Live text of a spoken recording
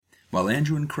While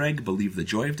Andrew and Craig believe the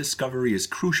joy of discovery is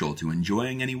crucial to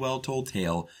enjoying any well-told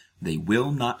tale, they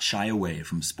will not shy away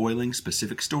from spoiling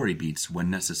specific story beats when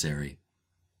necessary.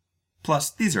 Plus,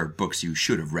 these are books you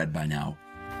should have read by now.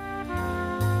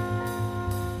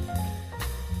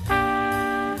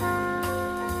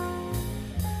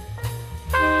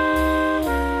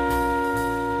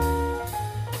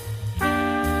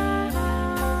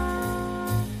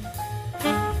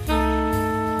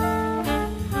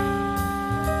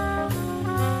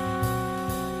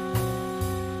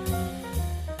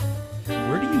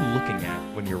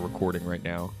 Right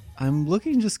now, I'm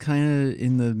looking just kind of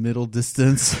in the middle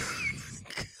distance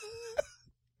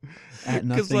at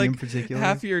nothing in particular.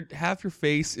 Half your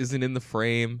face isn't in the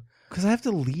frame because I have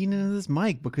to lean into this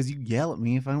mic because you yell at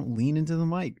me if I don't lean into the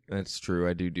mic. That's true.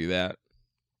 I do that.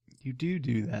 You do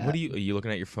that. Are you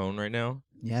looking at your phone right now?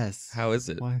 Yes. How is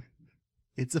it? Why?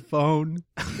 It's a phone.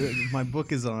 My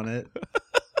book is on it.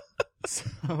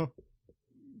 So.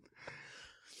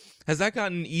 Has that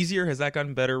gotten easier? Has that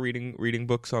gotten better reading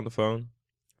books on the phone?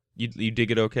 You dig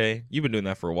it okay? You've been doing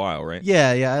that for a while, right? Yeah,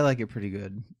 I like it pretty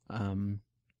good.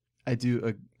 I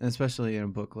do, especially in a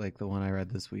book like the one I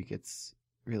read this week, it's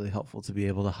really helpful to be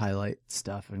able to highlight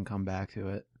stuff and come back to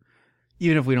it.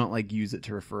 Even if we don't like use it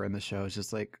to refer in the show, it's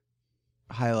just like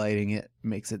highlighting it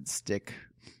makes it stick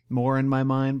more in my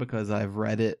mind because I've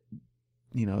read it,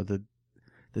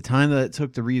 the time that it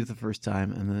took to read it the first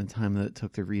time and then the time that it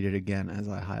took to read it again as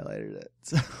I highlighted it.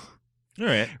 So, all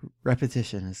right.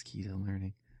 Repetition is key to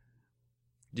learning.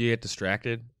 Do you get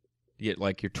distracted? You get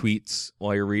like your tweets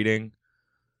while you're reading?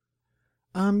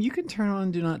 You can turn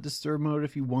on Do Not Disturb mode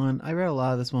if you want. I read a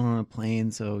lot of this one on a plane,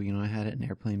 so, I had it in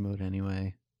airplane mode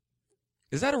anyway.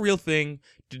 Is that a real thing?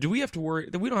 Do we have to worry?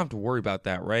 We don't have to worry about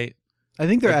that, right? I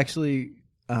think they're actually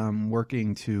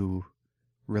working to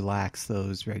relax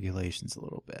those regulations a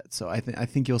little bit. So I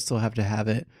think you'll still have to have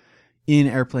it in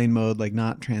airplane mode, like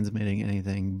not transmitting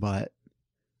anything, but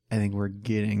I think we're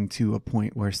getting to a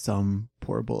point where some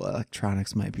portable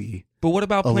electronics might be But what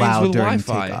about planes with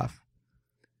Wi-Fi? Takeoff.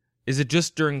 Is it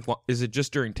just during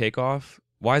takeoff?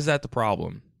 Why is that the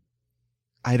problem?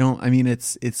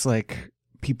 It's like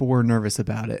people were nervous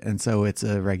about it, and so it's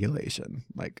a regulation.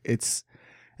 Like it's,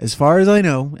 as far as I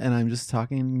know, and I'm just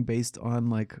talking based on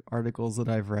like articles that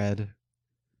I've read,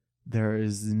 there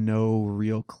is no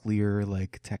real clear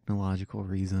like technological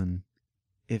reason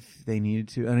if they needed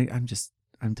to. And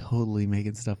I'm totally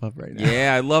making stuff up right now.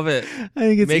 Yeah, I love it. I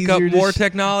think it's make up more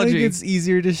technology. I think it's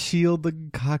easier to shield the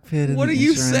cockpit and what the are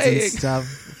you insurance saying? and stuff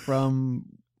from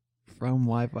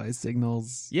Wi-Fi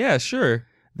signals. Yeah, sure.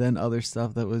 Than other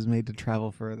stuff that was made to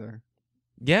travel further.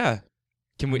 Yeah.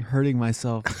 I'm hurting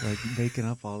myself like making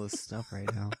up all this stuff right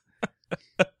now.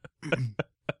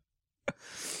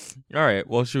 All right.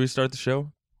 Well, should we start the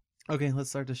show? Okay, let's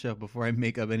start the show before I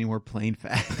make up any more plain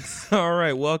facts. All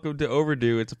right. Welcome to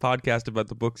Overdue. It's a podcast about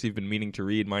the books you've been meaning to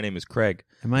read. My name is Craig.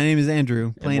 And my name is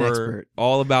Andrew, plain we're expert.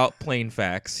 All about plain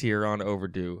facts here on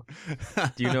Overdue.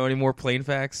 Do you know any more plain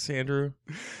facts, Andrew?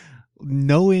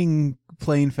 Knowing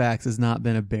plain facts has not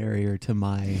been a barrier to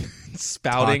my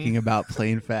spouting talking about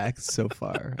plain facts so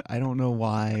far. I don't know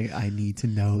why I need to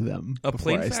know them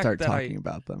before I start talking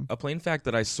about them. A plain fact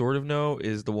that I sort of know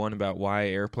is the one about why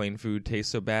airplane food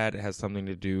tastes so bad. It has something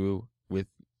to do with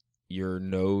your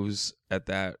nose at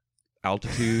that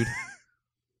altitude.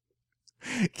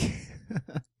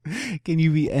 Can you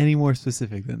be any more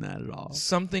specific than that at all?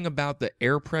 Something about the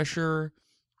air pressure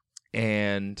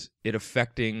and it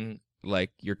affecting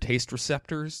like your taste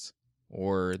receptors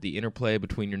or the interplay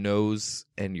between your nose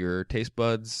and your taste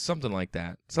buds, something like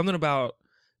that. Something about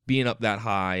being up that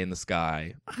high in the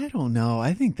sky. I don't know.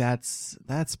 I think that's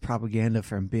propaganda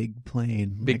from Big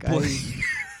Plane. Big Plane.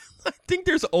 I think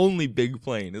there's only Big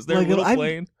Plane. Is there a little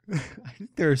plane? I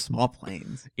think there are small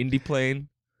planes. Indie plane.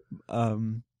 I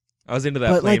was into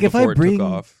that but plane like before it took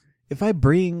off. If I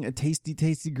bring a tasty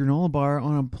granola bar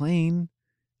on a plane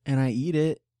and I eat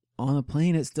it on a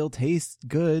plane, it still tastes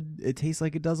good. It tastes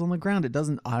like it does on the ground. It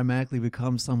doesn't automatically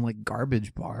become some like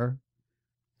garbage bar.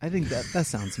 I think that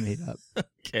sounds made up.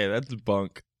 Okay, that's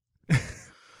bunk.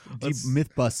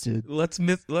 Myth busted. Let's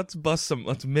myth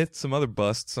some other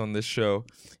busts on this show.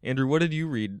 Andrew, what did you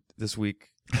read this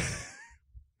week?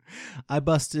 I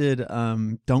busted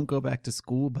Don't Go Back to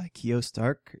School by Keo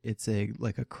Stark. It's a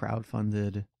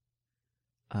crowdfunded,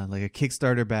 like a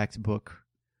Kickstarter backed book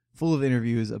full of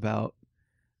interviews about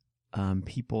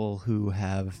people who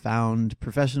have found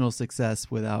professional success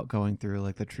without going through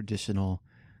like the traditional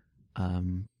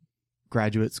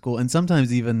graduate school, and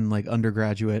sometimes even like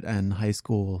undergraduate and high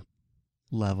school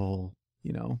level,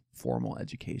 formal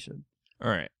education. All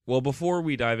right. Well, before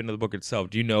we dive into the book itself,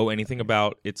 do you know anything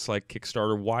about its like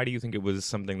Kickstarter? Why do you think it was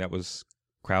something that was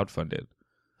crowdfunded?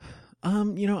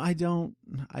 I don't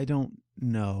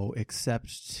know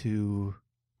except to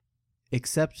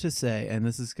say,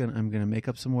 and I'm gonna make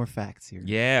up some more facts here.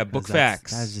 Yeah, book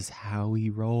That's facts. just how we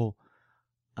roll.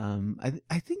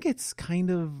 I think it's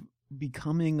kind of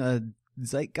becoming a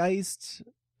zeitgeist.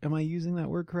 Am I using that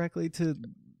word correctly? To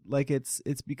like it's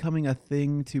becoming a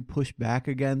thing to push back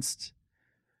against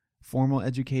formal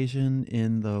education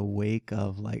in the wake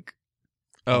of like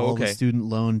all the student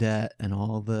loan debt and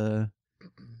all the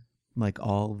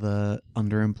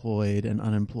underemployed and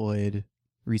unemployed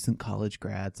recent college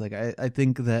grads. Like I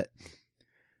think that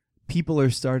people are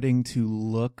starting to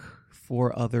look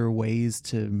for other ways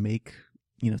to make,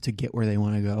 to get where they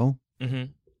want to go. Mm-hmm.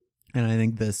 And I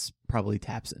think this probably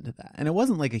taps into that. And it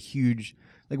wasn't like a huge,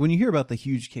 like when you hear about the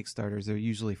huge Kickstarters, they're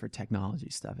usually for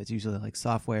technology stuff. It's usually like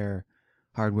software,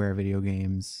 hardware, video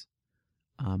games,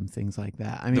 things like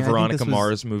that. I mean, the Veronica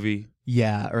Mars movie.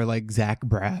 Yeah, or like Zach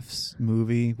Braff's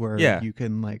movie where you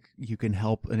can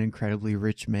help an incredibly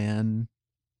rich man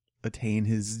attain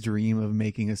his dream of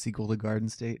making a sequel to Garden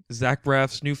State. Zach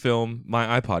Braff's new film,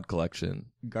 My iPod Collection.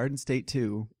 Garden State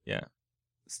 2. Yeah.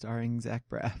 Starring Zach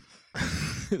Braff.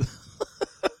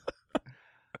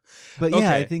 But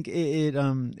yeah, I think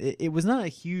it was not a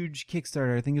huge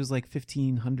Kickstarter. I think it was like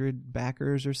 1,500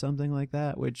 backers or something like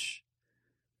that, which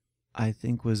I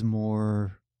think was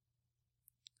more.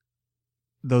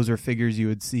 Those are figures you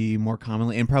would see more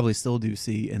commonly, and probably still do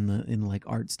see in like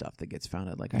art stuff that gets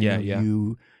founded. Like I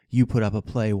know you put up a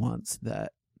play once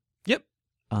that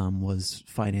was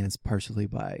financed partially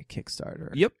by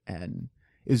Kickstarter. Yep, and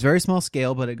it was very small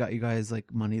scale, but it got you guys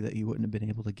like money that you wouldn't have been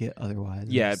able to get otherwise.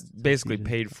 Yeah, basically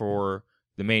paid for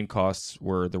the main costs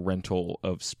were the rental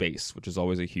of space, which is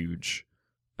always a huge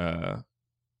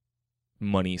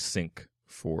money sink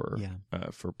for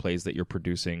plays that you're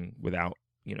producing without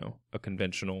a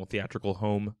conventional theatrical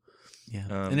home. Yeah,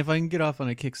 and if I can get off on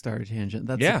a Kickstarter tangent,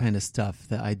 that's the kind of stuff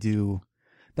that I do.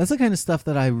 That's the kind of stuff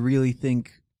that I really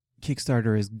think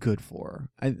Kickstarter is good for.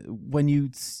 When you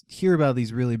hear about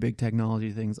these really big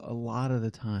technology things, a lot of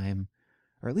the time,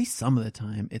 or at least some of the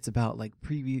time, it's about like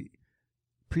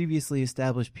previously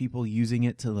established people using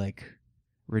it to like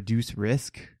reduce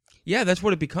risk. Yeah, that's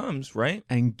what it becomes, right?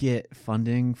 And get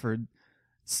funding for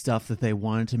stuff that they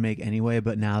wanted to make anyway,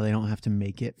 but now they don't have to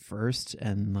make it first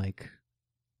and like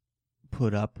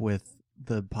put up with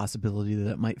the possibility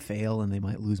that it might fail and they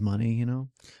might lose money,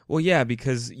 Well, yeah,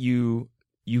 because you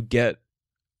get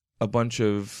a bunch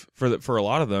of for a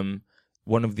lot of them,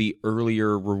 one of the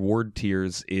earlier reward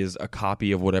tiers is a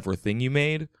copy of whatever thing you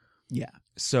made. Yeah.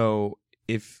 So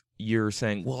if you're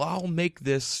saying, well, I'll make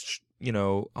this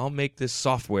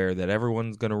software that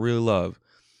everyone's going to really love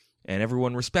and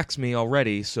everyone respects me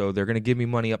already, so they're going to give me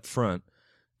money up front,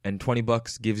 and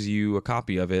 $20 gives you a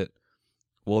copy of it,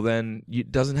 well, then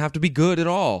it doesn't have to be good at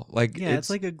all. Like, yeah,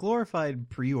 it's like a glorified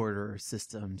pre-order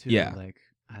system too. Yeah. Like,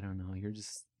 I don't know, you're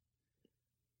just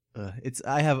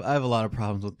I have a lot of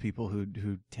problems with people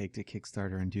who take to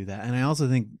Kickstarter and do that. And I also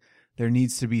think there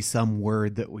needs to be some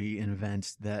word that we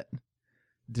invent that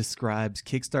describes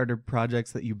Kickstarter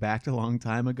projects that you backed a long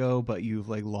time ago, but you've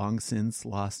like long since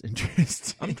lost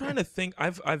interest in. I'm trying to think.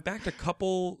 I've backed a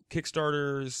couple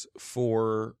Kickstarters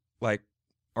for like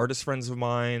artist friends of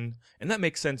mine, and that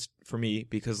makes sense for me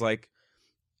because like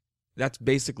that's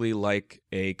basically like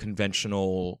a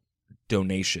conventional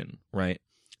donation, right?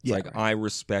 It's like, I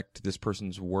respect this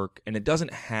person's work, and it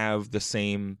doesn't have the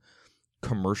same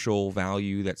commercial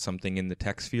value that something in the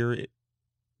tech sphere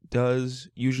does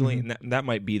usually. Mm-hmm. And that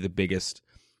might be the biggest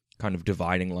kind of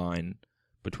dividing line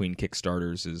between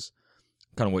Kickstarters is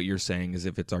kind of what you're saying is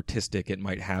if it's artistic, it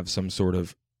might have some sort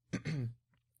of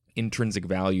intrinsic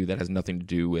value that has nothing to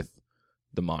do with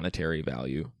the monetary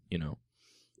value,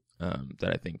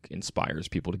 that I think inspires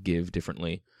people to give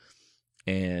differently.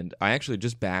 And I actually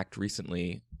just backed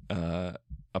recently a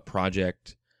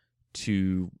project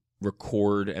to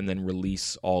record and then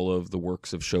release all of the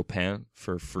works of Chopin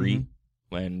for free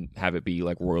and have it be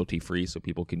like royalty free so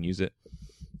people can use it.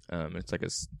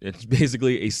 It's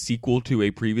basically a sequel to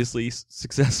a previously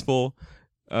successful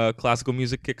classical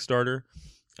music Kickstarter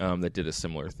that did a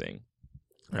similar thing.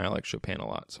 And I like Chopin a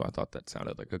lot, so I thought that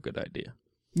sounded like a good idea.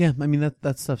 Yeah, I mean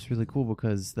that stuff's really cool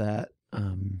because that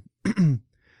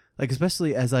like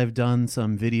especially as I've done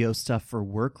some video stuff for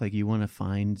work, like you want to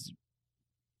find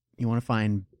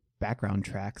background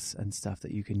tracks and stuff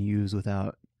that you can use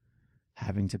without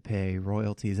having to pay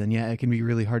royalties. And yeah, it can be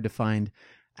really hard to find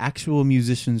actual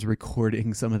musicians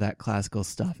recording some of that classical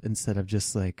stuff instead of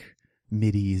just like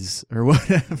middies or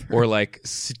whatever. Or like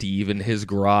Steve in his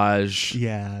garage.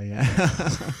 Yeah.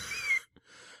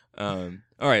 All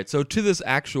right, so to this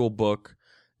actual book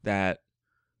that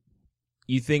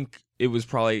you think it was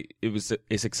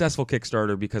a successful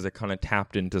Kickstarter because it kind of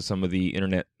tapped into some of the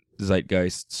internet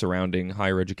zeitgeist surrounding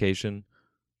higher education.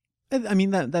 I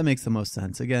mean that makes the most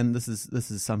sense. Again, this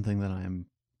is something that I'm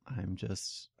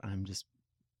just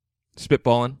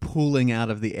Spitballing. pulling out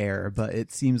of the air, but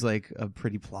it seems like a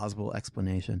pretty plausible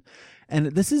explanation. And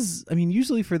this is, I mean,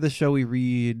 usually for the show we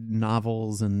read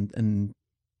novels and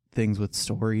things with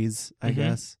stories, I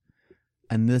guess.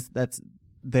 And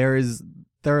there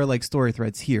are like story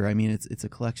threads here. I mean, it's a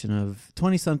collection of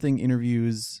 20-something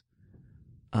interviews,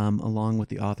 along with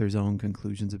the author's own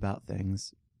conclusions about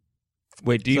things.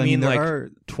 Wait, do you mean there like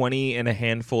are 20 and a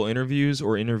handful interviews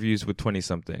or interviews with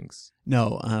 20-somethings?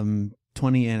 No,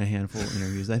 20 and a handful of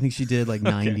interviews. I think she did like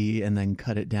 90 and then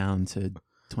cut it down to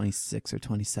 26 or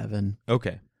 27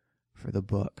 Okay. for the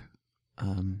book.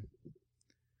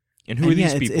 And who are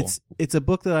these people? It's a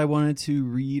book that I wanted to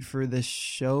read for this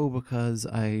show because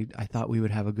I thought we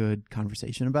would have a good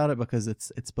conversation about it, because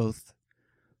it's both,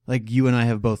 like, you and I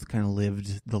have both kind of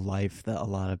lived the life that a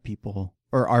lot of people,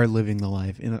 or are living the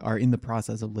life, are in the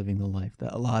process of living the life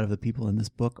that a lot of the people in this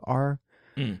book are.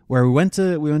 Where we went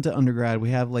to undergrad, we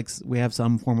have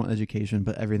some formal education,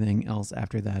 but everything else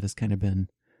after that has kind of been,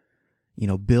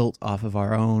 built off of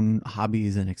our own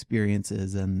hobbies and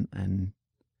experiences and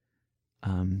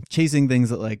chasing things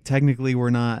that, like, technically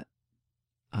we're not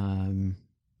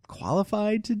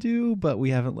qualified to do, but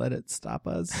we haven't let it stop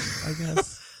us, I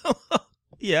guess.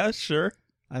 Yeah, sure.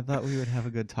 I thought we would have a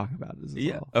good talk about it as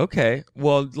well. Okay.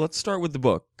 Well, let's start with the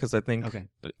book, because I think Okay.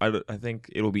 I think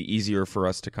it'll be easier for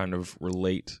us to kind of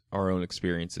relate our own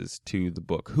experiences to the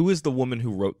book. Who is the woman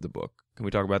who wrote the book? Can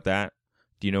we talk about that?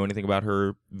 Do you know anything about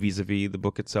her vis-a-vis the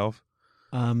book itself?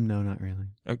 No, not really.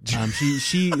 Okay.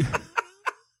 She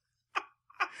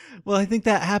Well, I think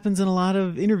that happens in a lot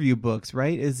of interview books,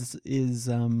 right? Is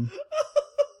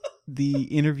the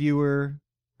interviewer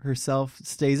herself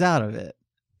stays out of it.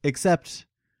 Except,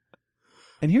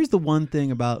 and here's the one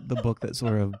thing about the book that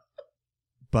sort of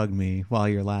bugged me while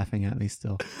you're laughing at me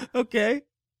still. Okay.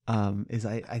 Is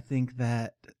I think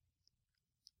that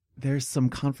there's some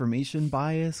confirmation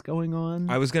bias going on.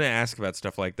 I was going to ask about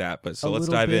stuff like that, but so let's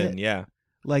little dive bit. in. Yeah.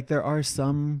 Like, there are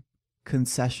some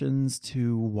concessions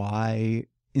to why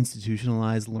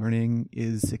institutionalized learning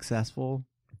is successful,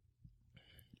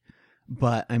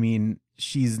 but I mean,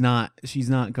 she's not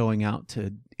going out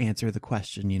to answer the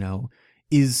question,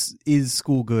 is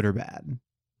school good or bad?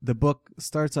 The book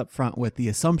starts up front with the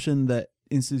assumption that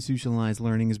institutionalized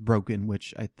learning is broken,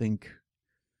 which I think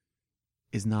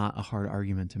is not a hard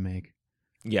argument to make.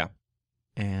 Yeah.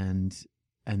 And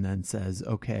then says,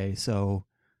 okay, so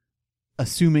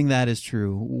assuming that is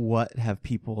true, what have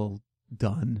people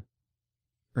done?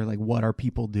 Or, like, what are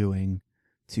people doing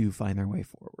to find their way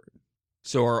forward?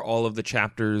 So are all of the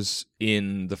chapters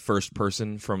in the first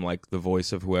person from, like, the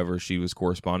voice of whoever she was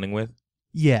corresponding with?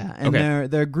 Yeah, and Okay.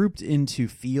 they're grouped into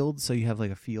fields. So you have,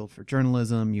 like, a field for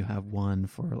journalism, you have one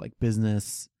for, like,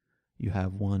 business, you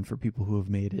have one for people who have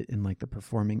made it in, like, the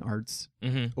performing arts,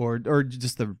 Mm-hmm. or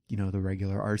just the the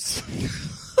regular arts.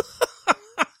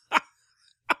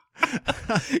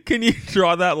 Can you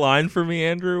draw that line for me,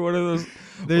 Andrew? What are those?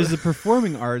 There's the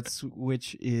performing arts,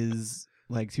 which is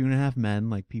like 2.5 men,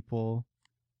 like people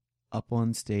up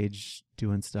on stage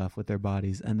doing stuff with their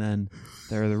bodies. And then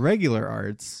there are the regular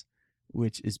arts,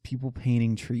 which is people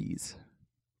painting trees.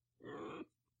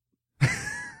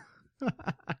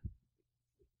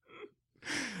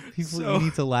 You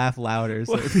need to laugh louder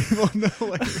so people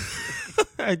know.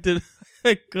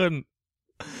 I couldn't.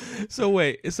 So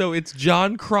wait, so it's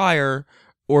John Cryer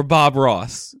or Bob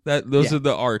Ross. Those Yeah. are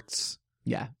the arts.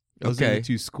 Yeah. Those are Okay. the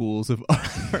two schools of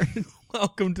art.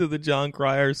 Welcome to the John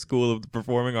Cryer School of the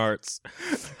Performing Arts.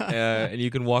 And you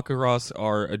can walk across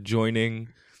our adjoining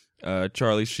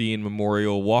Charlie Sheen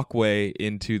Memorial walkway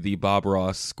into the Bob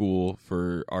Ross School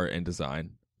for Art and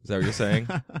Design. Is that what you're saying?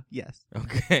 Yes.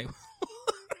 Okay.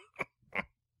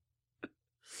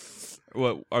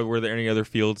 Were there any other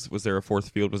fields? Was there a fourth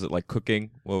field? Was it like cooking?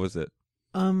 What was it?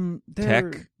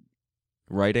 Tech?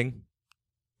 Writing?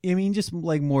 I mean, just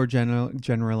like more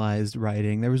generalized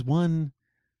writing. There was one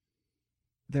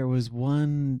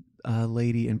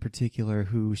lady in particular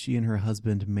who she and her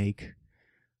husband make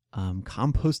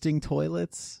composting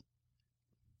toilets,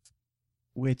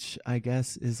 which I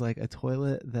guess is like a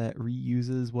toilet that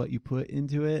reuses what you put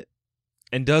into it.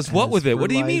 And does what as with it? What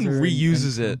do you mean fertilizer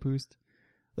reuses and it? compost.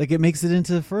 Like, it makes it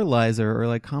into fertilizer or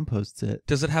like composts it.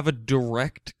 Does it have a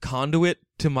direct conduit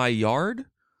to my yard?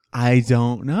 I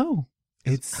don't know.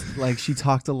 It's like she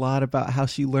talked a lot about how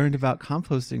she learned about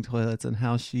composting toilets and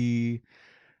how she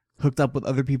hooked up with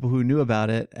other people who knew about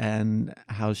it and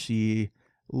how she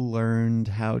learned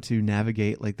how to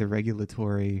navigate like the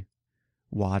regulatory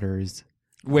waters.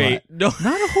 Wait, no,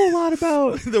 Not a whole lot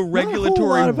about the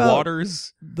regulatory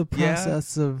waters. The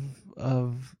process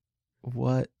of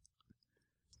what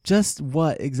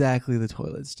exactly the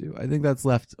toilets do. I think that's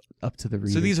left up to the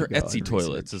reader. So these are to go Etsy and toilets,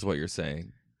 research. is what you're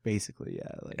saying. Basically,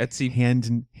 yeah, like Etsy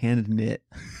hand knit.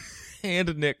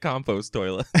 hand knit compost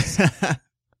toilets.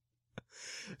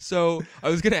 So I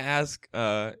was gonna ask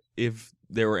if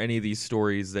there were any of these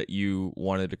stories that you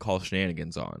wanted to call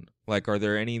shenanigans on. Like, are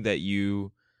there any that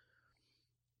you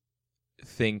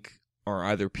think are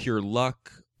either pure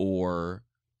luck or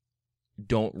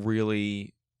don't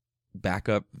really back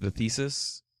up the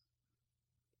thesis?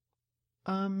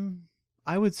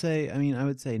 I would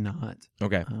say not.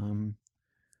 Okay.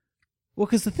 Well,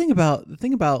 because the thing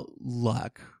about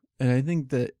luck, and I think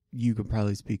that you could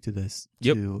probably speak to this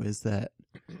too, is that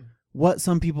what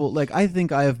some people like. I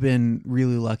think I have been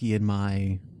really lucky in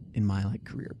my like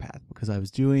career path because I was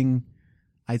doing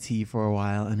IT for a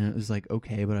while and it was like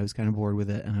okay, but I was kind of bored with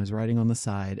it, and I was writing on the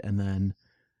side, and then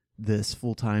this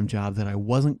full-time job that I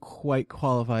wasn't quite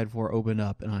qualified for opened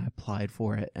up, and I applied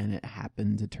for it, and it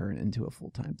happened to turn into a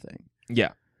full-time thing.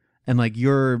 Yeah. And like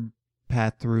your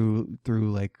path through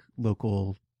like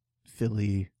local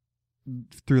Philly,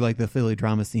 through like the Philly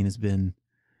drama scene has been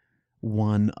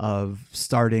one of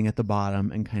starting at the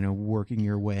bottom and kind of working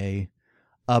your way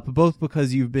up, both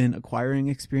because you've been acquiring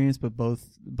experience,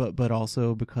 but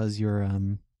also because you're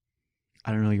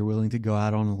I don't know, you're willing to go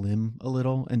out on a limb a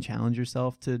little and challenge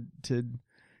yourself to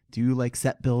do like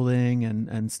set building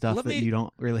and stuff you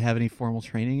don't really have any formal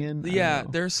training in. Yeah,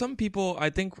 there are some people. I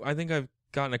think I've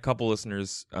gotten a couple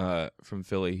listeners from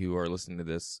Philly who are listening to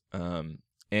this,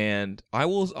 and I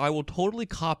will totally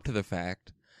cop to the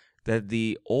fact that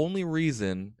the only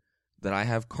reason that I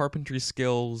have carpentry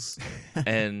skills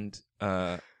and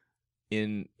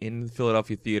in the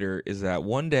Philadelphia theater is that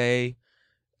one day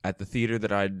at the theater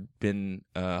that I'd been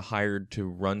hired to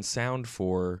run sound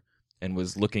for and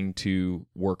was looking to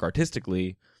work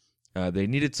artistically, they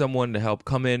needed someone to help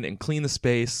come in and clean the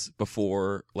space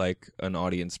before like an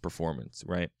audience performance,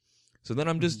 right? So then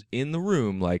I'm just in the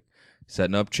room like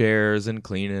setting up chairs and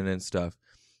cleaning and stuff.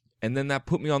 And then that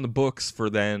put me on the books for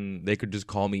then they could just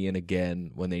call me in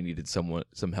again when they needed some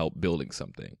help building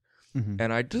something. Mm-hmm.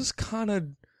 And I just kind of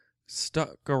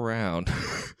stuck around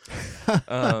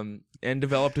and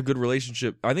developed a good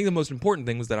relationship. I think the most important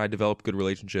thing was that I developed good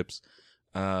relationships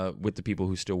with the people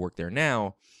who still work there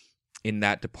now in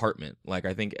that department. Like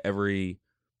I think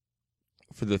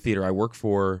for the theater I work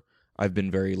for, I've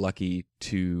been very lucky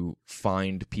to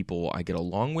find people I get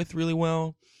along with really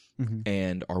well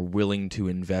and are willing to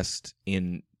invest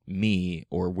in me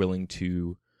or willing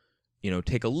to,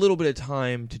 take a little bit of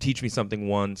time to teach me something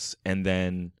once and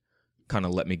then kind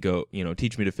of let me go,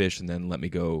 teach me to fish and then let me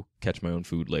go catch my own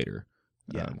food later.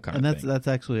 Yeah. And that's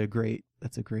actually a great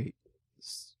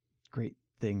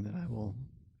thing that I will,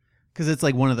 because it's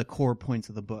like one of the core points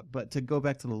of the book. But to go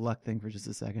back to the luck thing for just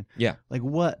a second. Yeah. Like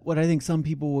what I think some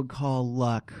people would call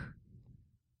luck,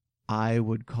 I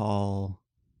would call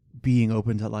being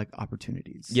open to like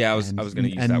opportunities. Yeah, I was going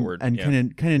to use that word.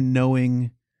 And kind of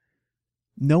knowing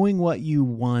what you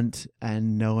want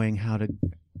and knowing how to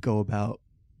go about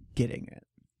getting it.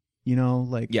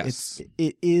 Yes.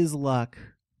 it is luck,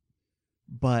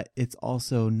 but it's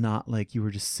also not like you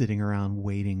were just sitting around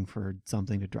waiting for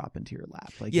something to drop into your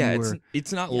lap. Like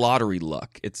it's not lottery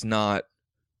luck. It's not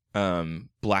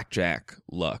blackjack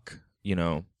luck,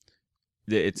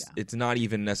 It's not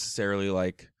even necessarily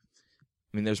like,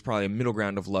 there's probably a middle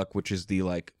ground of luck, which is the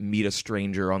like meet a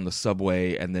stranger on the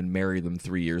subway and then marry them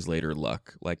 3 years later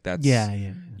luck. Like that's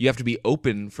yeah. You have to be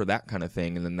open for that kind of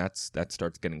thing, and then that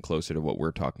starts getting closer to what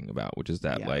we're talking about, which is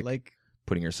that like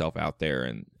putting yourself out there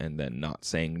and then not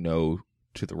saying no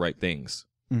to the right things.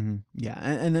 Mm-hmm. Yeah,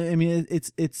 and I mean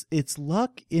it's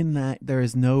luck in that there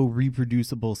is no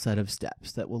reproducible set of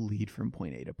steps that will lead from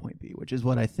point A to point B, which is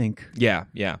what I think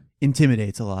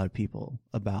intimidates a lot of people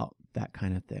about that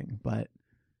kind of thing. But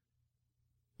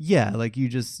yeah, like you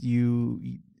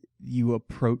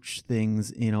approach things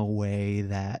in a way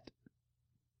that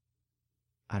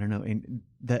I don't know,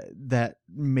 that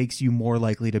makes you more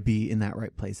likely to be in that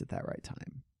right place at that right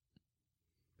time,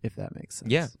 if that makes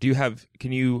sense. Yeah.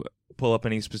 Can you pull up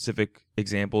any specific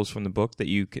examples from the book that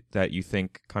you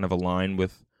think kind of align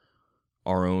with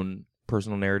our own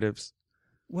personal narratives?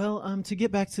 Well, to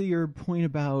get back to your point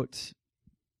about,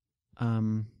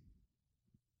 man,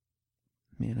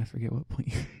 I forget what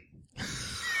point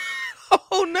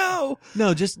Oh no.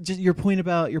 No, just your point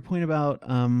about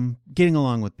getting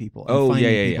along with people. And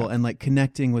finding people and like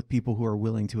connecting with people who are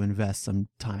willing to invest some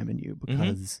time in you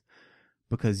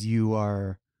because you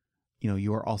are,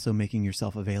 you are also making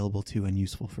yourself available to and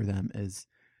useful for them. Is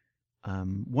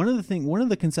one of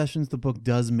the concessions the book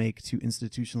does make to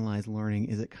institutionalized learning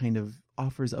is it kind of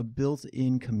offers a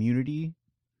built-in community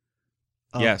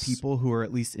of people who are,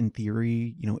 at least in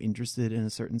theory, interested in a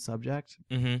certain subject.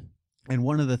 Mm-hmm. And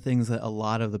one of the things that a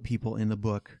lot of the people in the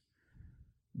book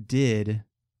did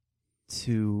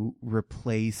to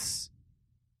replace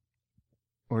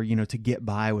or, to get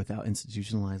by without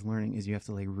institutionalized learning is you have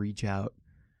to like reach out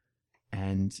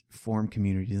and form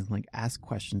communities and like ask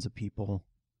questions of people.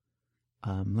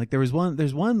 Like there's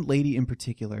one lady in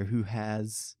particular who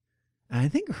has, and I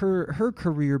think her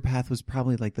career path was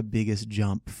probably like the biggest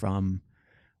jump from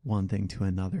one thing to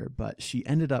another, but she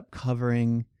ended up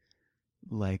covering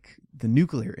like the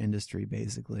nuclear industry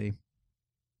basically.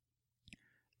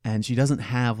 And she doesn't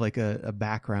have like a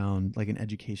background, like an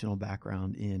educational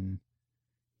background in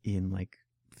like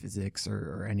physics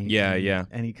or any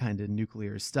any kind of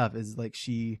nuclear stuff. Is like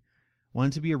she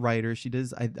wanted to be a writer. She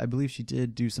does, I believe she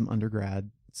did do some undergrad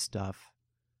stuff,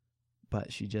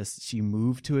 but she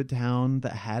moved to a town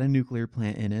that had a nuclear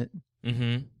plant in it.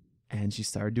 Mm-hmm. And she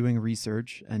started doing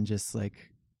research and just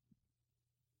like,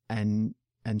 and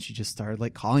she just started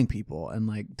like calling people and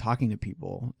like talking to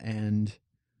people and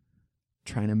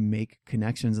trying to make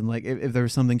connections. And like, if there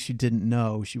was something she didn't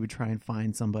know, she would try and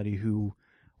find somebody who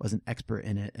was an expert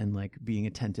in it and like being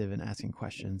attentive and asking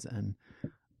questions. And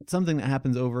something that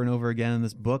happens over and over again in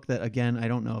this book that, again, I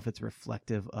don't know if it's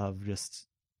reflective of just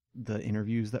the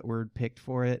interviews that were picked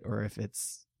for it or if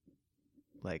it's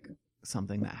like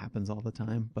something that happens all the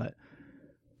time, but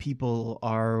people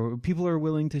are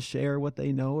willing to share what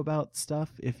they know about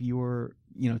stuff if you're,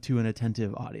 to an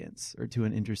attentive audience or to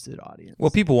an interested audience. Well,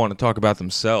 people want to talk about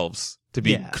themselves, to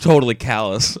be totally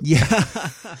callous. Yeah.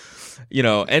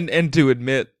 And to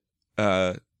admit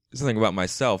something about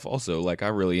myself also, like I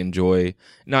really enjoy,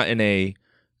 not in a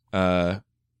I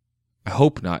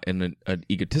hope not in an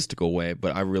egotistical way,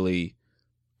 but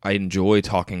I enjoy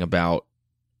talking about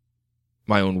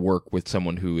my own work with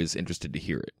someone who is interested to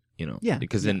hear it.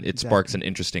 Because then it sparks an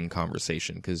interesting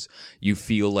conversation because you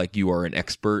feel like you are an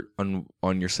expert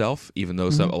on yourself, even though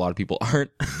a lot of people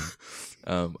aren't.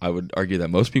 I would argue that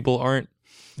most people aren't,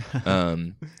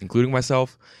 including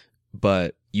myself,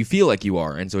 but you feel like you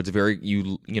are. And so it's very,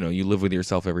 you live with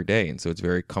yourself every day. And so it's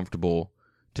very comfortable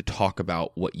to talk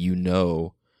about what you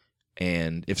know.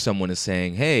 And if someone is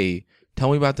saying, hey,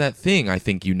 tell me about that thing I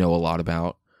think you know a lot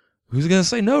about, who's going to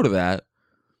say no to that?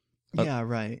 Yeah,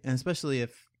 right. And especially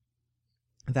if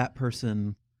that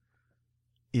person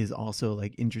is also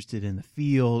like interested in the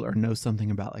field or knows something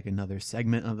about like another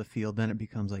segment of the field, then it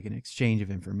becomes like an exchange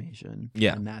of information.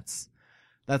 Yeah. And that's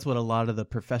what a lot of the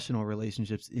professional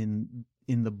relationships in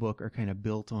the book are kind of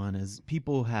built on, is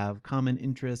people have common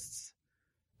interests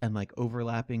and like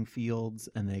overlapping fields,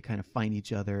 and they kind of find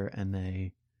each other, and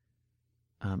they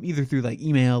either through like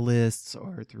email lists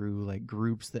or through like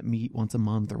groups that meet once a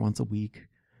month or once a week,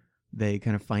 they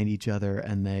kind of find each other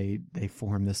and they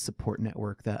form this support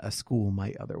network that a school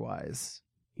might otherwise,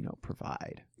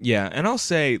 provide. Yeah. And I'll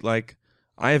say, like,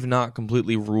 I have not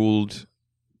completely ruled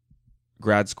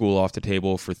grad school off the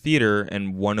table for theater.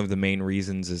 And one of the main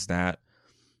reasons is that,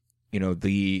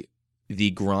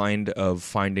 the grind of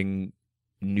finding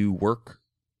new work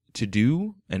to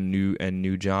do and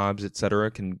new jobs, etc.,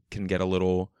 can get a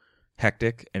little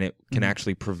hectic, and it can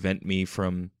actually prevent me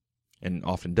from, and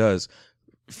often does,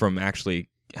 from actually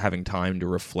having time to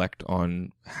reflect on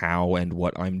how and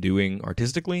what I'm doing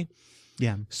artistically.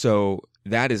 Yeah. So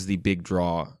that is the big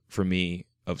draw for me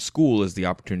of school, is the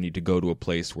opportunity to go to a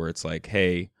place where it's like,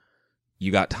 hey,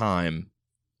 you got time.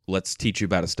 Let's teach you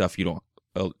about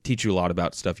teach you a lot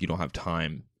about stuff you don't have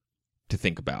time to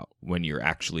think about when you're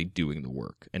actually doing the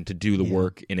work. And to do the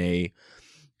work in a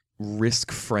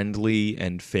risk-friendly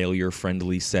and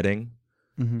failure-friendly setting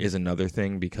is another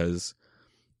thing, because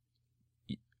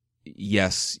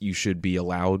yes, you should be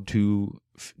allowed to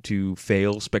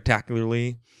fail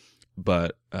spectacularly,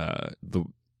 but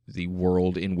the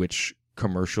world in which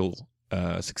commercial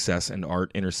success and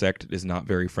art intersect is not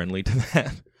very friendly to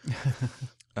that.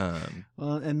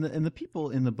 Well, and the people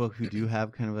in the book who do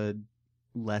have kind of a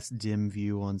less dim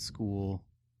view on school,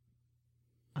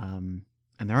 and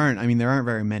there aren't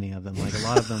very many of them. Like a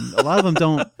lot of them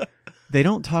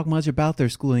don't talk much about their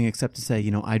schooling except to say,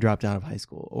 I dropped out of high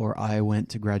school, or I went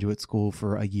to graduate school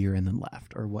for a year and then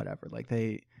left, or whatever. Like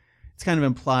it's kind of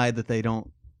implied that they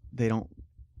don't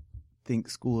think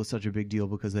school is such a big deal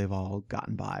because they've all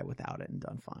gotten by without it and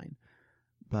done fine.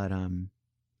 But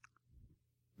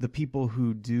the people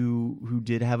who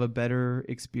did have a better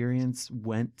experience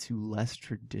went to less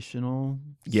traditional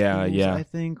schools, I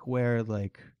think, where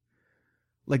like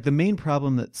the main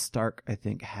problem that Stark, I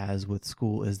think, has with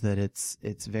school is that it's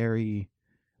very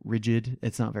rigid.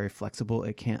 It's not very flexible.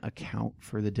 It can't account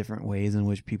for the different ways in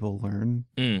which people learn.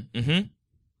 Mm-hmm.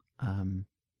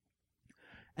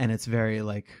 And it's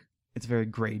very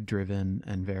grade driven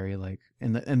and very like,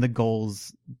 and the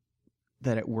goals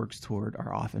that it works toward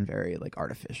are often very like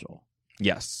artificial.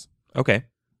 Yes. Okay.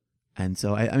 And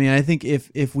so I think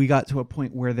if we got to a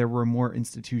point where there were more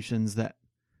institutions that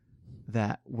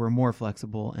were more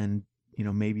flexible and, you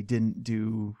know, maybe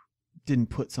didn't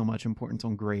put so much importance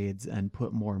on grades and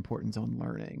put more importance on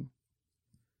learning,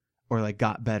 or like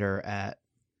got better at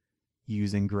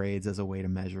using grades as a way to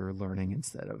measure learning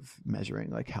instead of measuring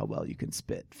like how well you can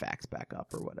spit facts back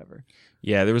up or whatever.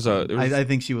 Yeah, I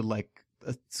think she would like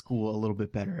a school a little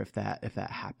bit better if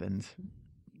that happened,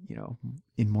 you know,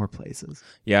 in more places.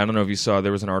 Yeah, I don't know if you saw,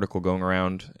 there was an article going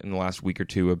around in the last week or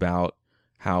two about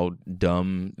how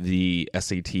dumb the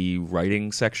SAT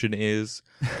writing section is,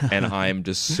 and I'm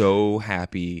just so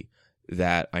happy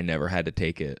that I never had to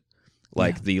take it.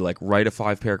 Like the write a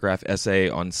 5-paragraph essay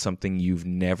on something you've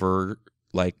never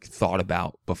like thought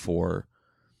about before,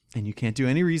 and you can't do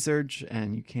any research,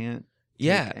 and you can't.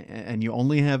 Yeah, and you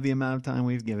only have the amount of time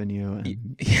we've given you.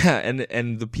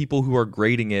 And the people who are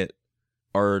grading it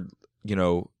are, you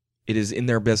know, it is in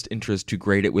their best interest to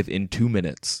grade it within 2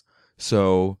 minutes.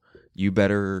 So you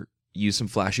better use some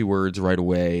flashy words right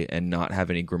away and not have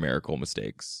any grammatical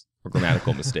mistakes.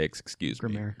 Excuse me.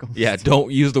 Grammatical. Yeah,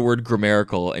 don't use the word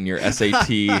grammatical in your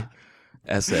SAT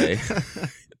essay.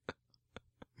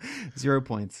 0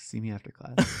 points. See me after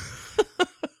class.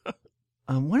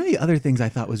 One of the other things I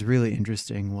thought was really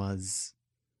interesting was,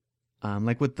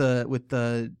 like with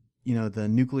the you know, the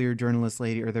nuclear journalist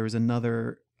lady, or there was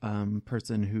another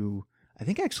person who I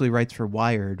think actually writes for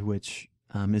Wired, which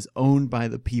is owned by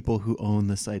the people who own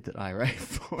the site that I write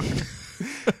for.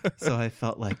 So I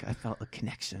felt a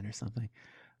connection or something.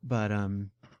 But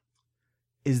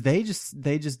is they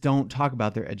just don't talk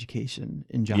about their education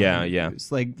in job interviews.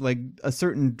 Like a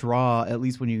certain draw, at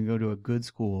least when you go to a good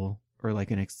school, or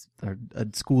like a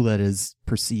school that is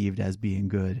perceived as being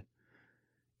good,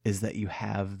 is that you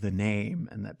have the name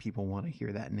and that people want to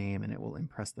hear that name and it will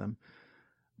impress them.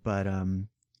 But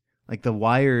like the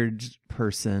Wired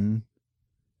person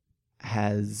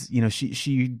has, you know,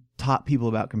 she taught people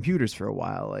about computers for a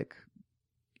while, like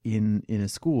in a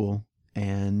school,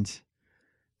 and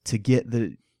to get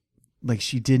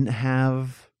she didn't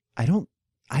have, I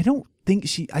think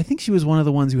she was one of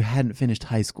the ones who hadn't finished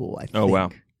high school, I think. Oh, wow.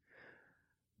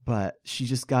 But she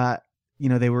just got, you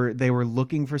know, they were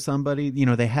looking for somebody, you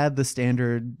know, they had the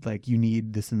standard, like, you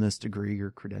need this and this degree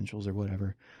or credentials or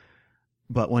whatever.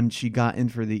 But when she got in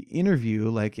for the interview,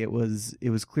 like, it was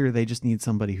clear they just need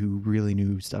somebody who really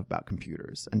knew stuff about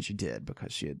computers. And she did,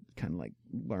 because she had kind of like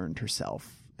learned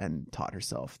herself and taught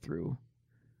herself through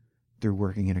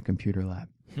working in a computer lab.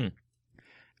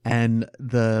 And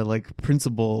the like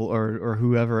principal or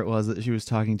whoever it was that she was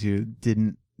talking to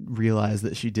didn't realize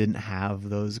that she didn't have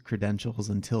those credentials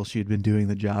until she had been doing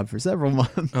the job for several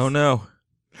months. Oh no.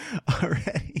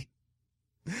 Already.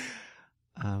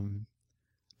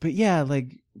 But yeah,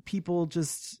 like, people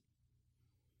just,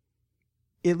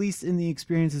 at least in the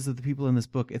experiences of the people in this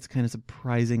book, it's kind of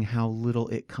surprising how little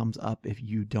it comes up if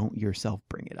you don't yourself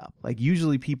bring it up. Like,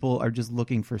 usually people are just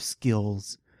looking for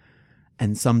skills,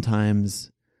 and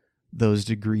sometimes those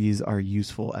degrees are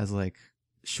useful as like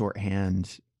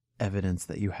shorthand evidence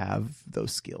that you have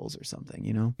those skills or something,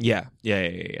 you know? Yeah.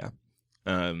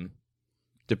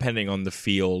 Depending on the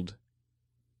field,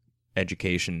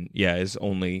 education, is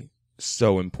only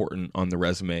so important on the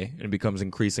resume, and it becomes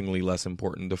increasingly less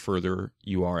important the further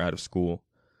you are out of school.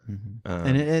 Mm-hmm.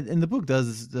 And the book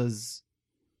does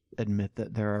admit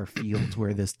that there are fields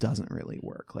where this doesn't really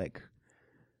work. Like,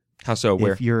 how so?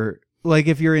 Where? If you're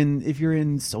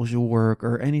in social work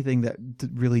or anything that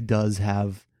really does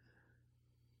have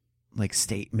like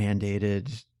state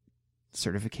mandated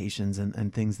certifications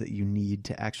and things that you need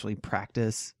to actually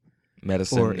practice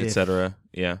medicine, etc.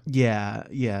 Yeah.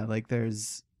 Like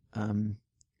there's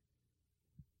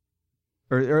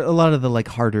or a lot of the like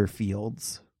harder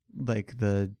fields, like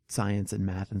the science and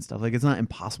math and stuff. Like, it's not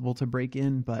impossible to break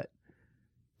in, but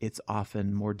it's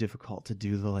often more difficult to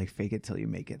do the like fake it till you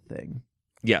make it thing.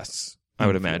 Yes, I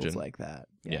would imagine like that.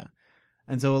 Yeah.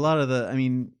 And so a lot of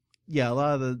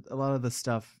the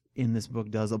stuff in this book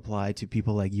does apply to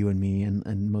people like you and me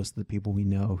and most of the people we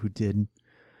know who did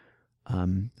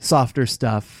softer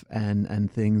stuff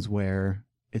and things where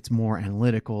it's more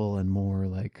analytical and more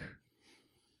like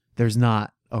there's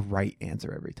not a right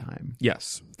answer every time.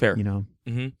 Yes, fair. You know?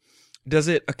 Mm-hmm. Does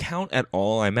it account at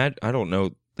all? I don't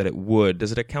know that it would.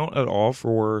 Does it account at all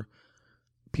for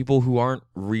people who aren't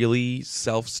really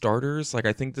self-starters? Like,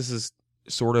 I think this is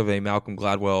sort of a Malcolm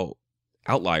Gladwell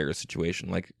outlier situation.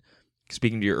 Like,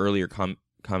 speaking to your earlier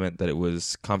comment that it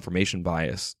was confirmation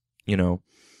bias, you know,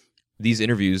 these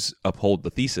interviews uphold the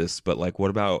thesis, but like,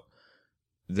 what about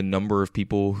the number of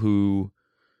people who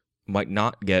might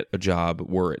not get a job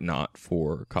were it not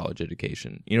for college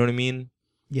education? You know what I mean?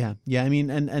 Yeah. I mean,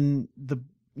 and the,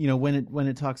 you know, when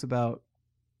it talks about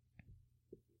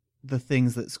the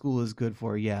things that school is good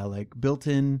for, yeah, like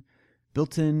built-in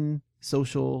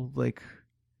social like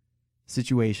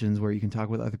situations where you can talk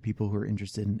with other people who are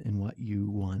interested in what you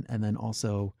want, and then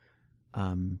also,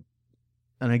 and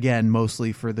again,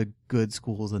 mostly for the good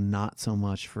schools and not so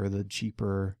much for the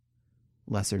cheaper,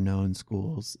 lesser known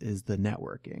schools, is the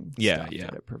networking stuff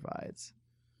that it provides.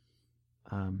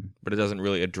 But it doesn't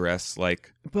really address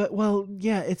like. But well,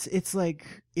 yeah, it's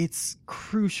like it's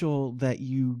crucial that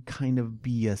you kind of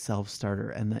be a self-starter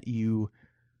and that you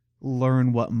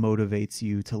learn what motivates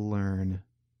you to learn,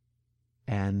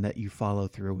 and that you follow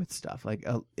through with stuff. Like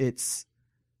it's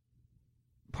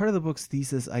part of the book's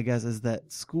thesis, I guess, is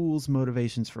that schools'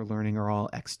 motivations for learning are all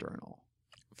external.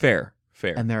 Fair.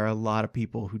 And there are a lot of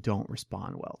people who don't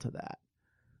respond well to that.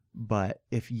 But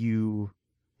if you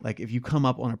come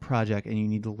up on a project and you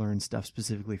need to learn stuff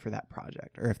specifically for that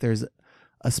project, or if there's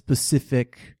a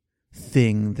specific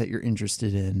thing that you're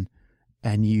interested in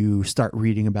and you start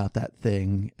reading about that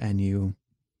thing and you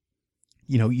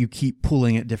keep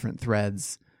pulling at different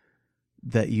threads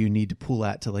that you need to pull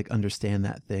at to like understand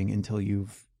that thing until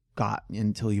you've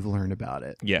learned about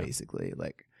it. Yeah. Basically,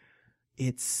 like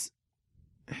it's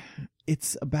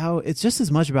just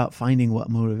as much about finding what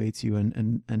motivates you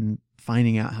and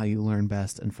finding out how you learn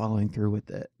best and following through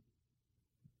with it.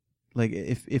 Like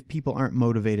if people aren't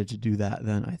motivated to do that,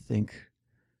 then I think,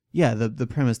 yeah, the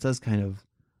premise does kind of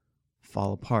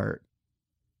fall apart.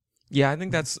 Yeah, I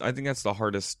think that's the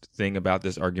hardest thing about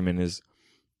this argument is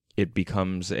it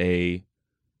becomes a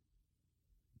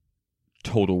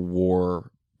total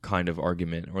war kind of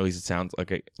argument, or at least it sounds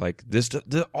like this.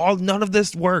 None of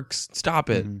this works. Stop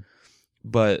it. Mm-hmm.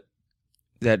 But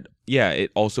that, yeah,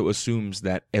 it also assumes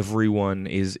that everyone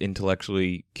is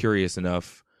intellectually curious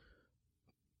enough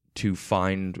to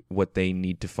find what they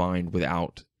need to find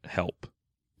without help.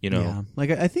 You know, yeah.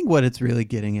 Like I think what it's really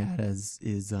getting at is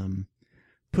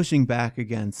pushing back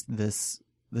against this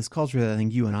culture that I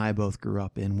think you and I both grew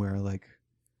up in, where like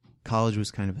college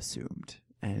was kind of assumed,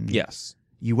 and yes,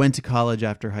 you went to college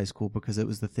after high school because it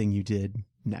was the thing you did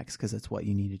next because it's what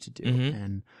you needed to do. Mm-hmm.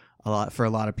 And for a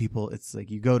lot of people, it's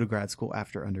like you go to grad school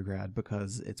after undergrad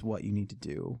because it's what you need to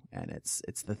do, and it's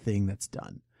the thing that's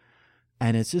done.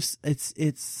 And it's just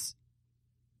it's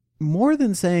more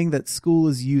than saying that school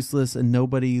is useless and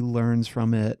nobody learns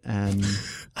from it and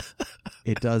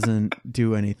it doesn't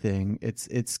do anything. It's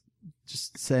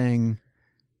just saying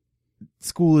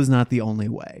school is not the only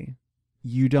way.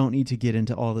 You don't need to get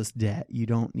into all this debt. You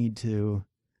don't need to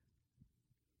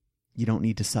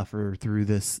suffer through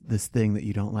this thing that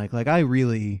you don't like. Like I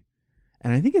really,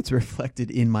 and I think it's reflected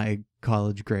in my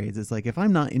college grades. It's like if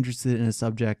I'm not interested in a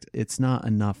subject, it's not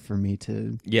enough for me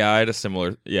to. Yeah, I had a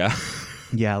similar. Yeah.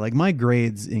 Yeah, like my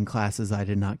grades in classes I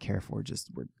did not care for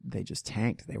they just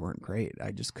tanked. They weren't great.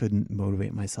 I just couldn't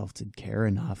motivate myself to care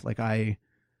enough. Like I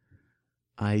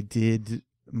did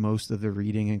most of the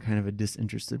reading in kind of a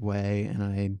disinterested way, and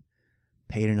I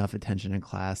paid enough attention in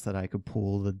class that I could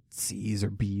pull the C's or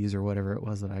B's or whatever it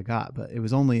was that I got. But it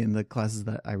was only in the classes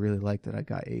that I really liked that I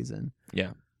got A's in.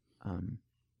 Yeah.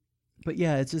 But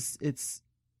yeah, it's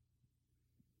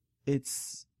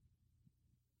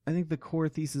I think the core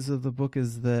thesis of the book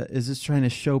is just trying to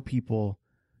show people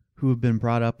who have been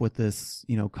brought up with this,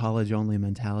 college only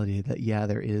mentality that, yeah,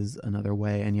 there is another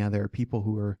way. And yeah, there are people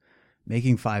who are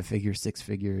making 5 figures, 6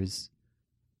 figures,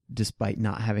 despite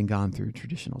not having gone through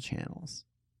traditional channels.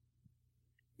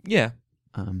 Yeah.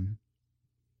 That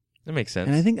makes sense.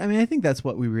 And I think that's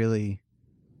what we really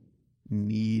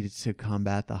need to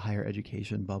combat the higher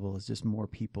education bubble, is just more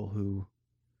people who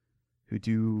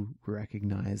do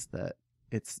recognize that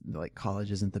it's like college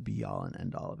isn't the be all and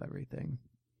end all of everything.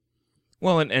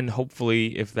 Well, and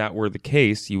hopefully if that were the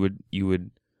case, you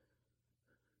would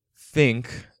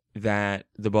think that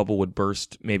the bubble would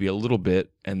burst maybe a little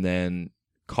bit and then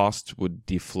costs would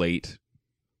deflate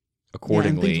accordingly.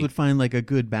 Yeah, and things would find like a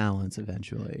good balance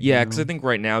eventually. Yeah, because I think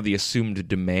right now the assumed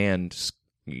demand,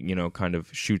 kind of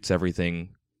shoots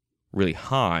everything really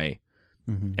high,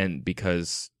 Mhm. and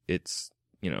because it's,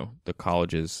 the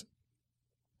colleges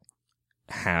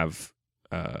have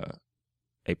a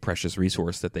precious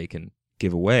resource that they can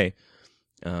give away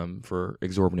for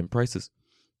exorbitant prices.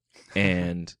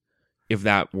 And if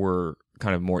that were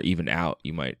kind of more evened out,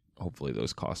 hopefully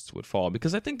those costs would fall,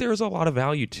 because I think there is a lot of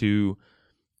value to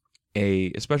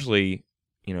especially,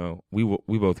 we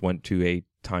both went to a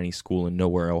tiny school in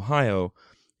nowhere, Ohio,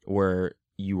 where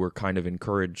you were kind of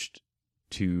encouraged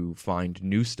to find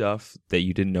new stuff that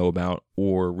you didn't know about,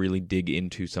 or really dig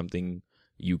into something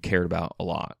you cared about a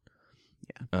lot.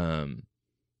 Yeah.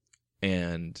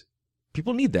 And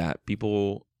people need that.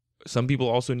 Some people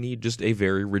also need just a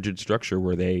very rigid structure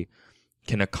where they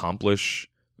can accomplish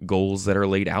goals that are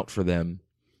laid out for them,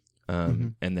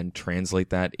 and then translate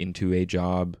that into a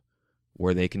job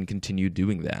where they can continue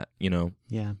doing that,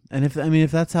 Yeah. And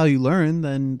if that's how you learn,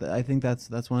 then I think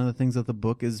that's one of the things that the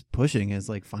book is pushing, is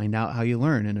like, find out how you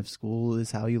learn. And if school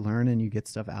is how you learn and you get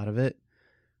stuff out of it,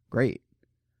 great.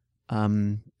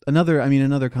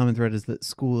 Another common thread is that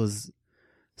school is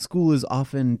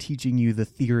often teaching you the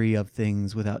theory of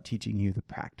things without teaching you the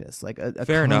practice. Like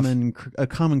a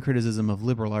common criticism of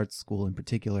liberal arts school in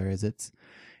particular is it's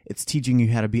teaching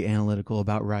you how to be analytical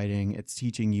about writing. It's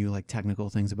teaching you like technical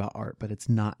things about art, but it's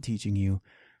not teaching you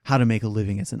how to make a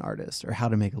living as an artist or how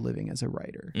to make a living as a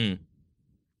writer.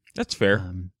 That's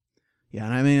fair.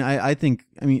 Yeah. And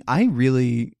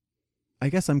I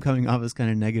guess I'm coming off as kind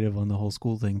of negative on the whole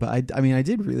school thing, but I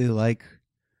did really like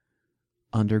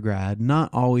undergrad,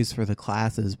 not always for the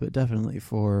classes, but definitely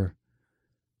for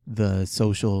the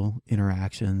social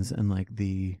interactions and like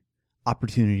the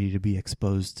opportunity to be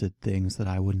exposed to things that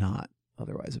I would not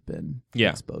otherwise have been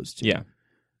exposed to. Yeah.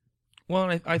 Well,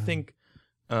 and I think,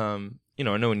 I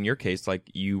know in your case, like,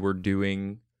 you were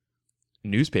doing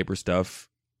newspaper stuff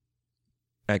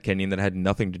at Kenyon that had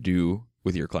nothing to do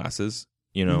with your classes,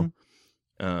 which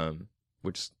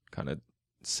kind of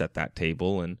set that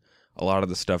table. And a lot of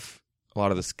the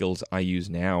skills I use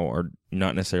now are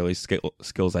not necessarily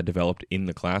skills I developed in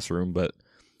the classroom, but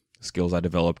skills I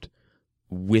developed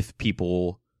with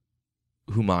people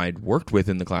whom I'd worked with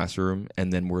in the classroom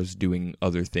and then was doing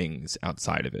other things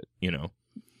outside of it,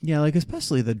 Yeah, like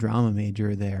especially the drama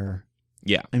major there.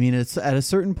 Yeah. I mean, it's at a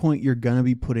certain point you're going to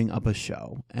be putting up a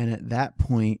show. And at that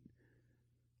point,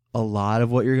 a lot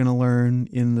of what you're going to learn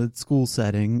in the school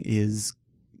setting is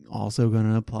also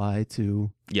going to apply to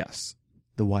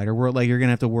the wider world. Like, you're going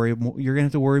to have to worry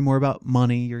more about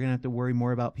money. You're going to have to worry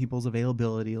more about people's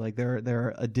availability. Like, there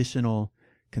are additional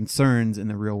concerns in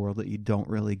the real world that you don't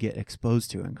really get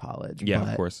exposed to in college.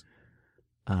 Yeah, of course.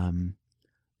 A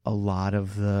lot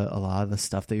of the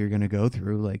stuff that you're going to go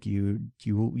through, like you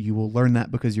will learn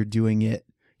that because you're doing it.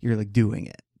 You're like doing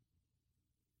it.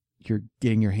 You're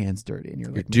getting your hands dirty and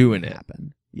you're doing it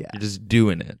happen. Yeah. You're just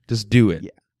doing it. Just do it.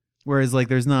 Yeah. Whereas like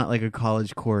there's not like a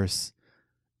college course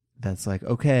that's like,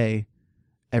 okay,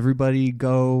 everybody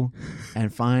go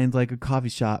and find like a coffee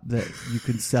shop that you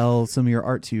can sell some of your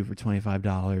art to for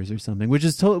 $25 or something, which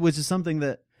is something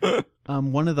that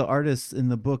one of the artists in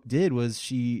the book did. Was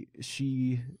the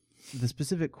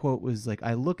specific quote was like,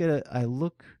 I look at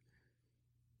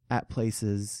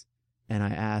places and I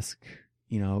ask,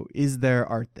 is there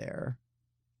art there?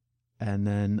 And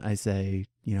then I say,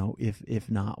 if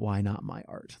not, why not my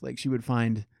art? Like, she would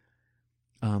find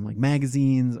like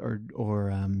magazines or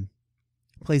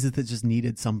places that just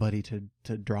needed somebody to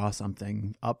draw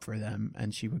something up for them,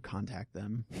 and she would contact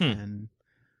them. And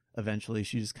eventually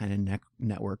she just kind of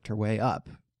networked her way up.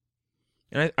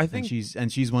 And I think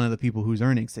she's one of the people who's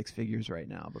earning six figures right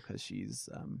now because she's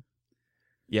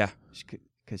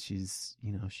because she's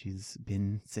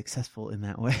been successful in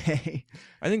that way.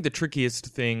 I think the trickiest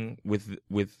thing with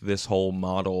this whole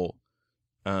model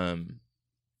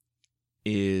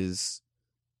is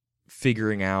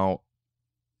figuring out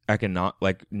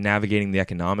navigating the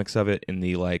economics of it, and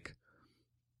the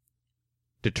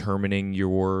determining not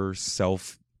your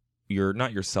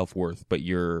self-worth, but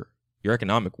your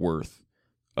economic worth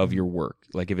of your work.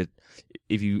 Like,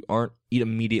 if you aren't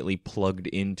immediately plugged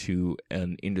into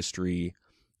an industry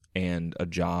and a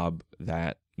job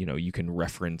that you can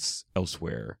reference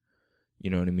elsewhere, you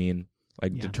know what I mean?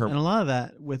 And a lot of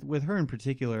that with her in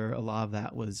particular, a lot of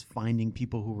that was finding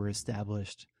people who were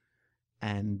established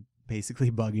and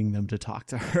basically bugging them to talk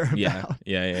to her about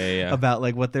about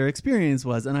like what their experience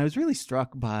was. And I was really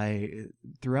struck by,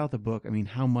 throughout the book,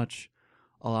 how much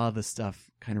a lot of the stuff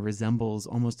kind of resembles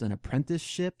almost an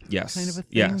apprenticeship kind of a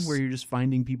thing, where you're just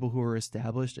finding people who are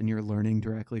established and you're learning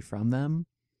directly from them.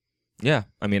 Yeah,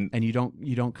 and you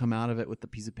don't come out of it with the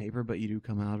piece of paper, but you do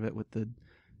come out of it with the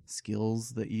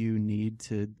skills that you need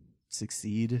to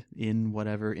succeed in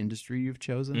whatever industry you've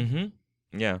chosen.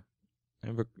 Mm-hmm. Yeah.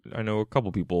 I know a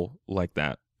couple people like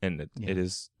that, and it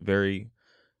is very,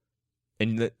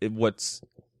 and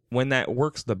when that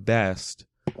works the best,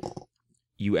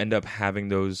 you end up having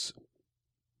those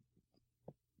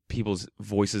people's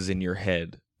voices in your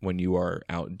head when you are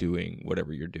out doing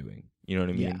whatever you're doing. You know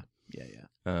what I mean?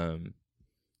 Yeah.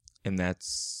 And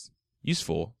that's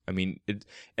useful. I mean,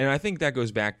 and I think that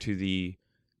goes back to the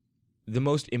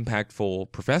most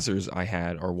impactful professors I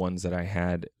had are ones that I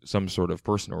had some sort of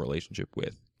personal relationship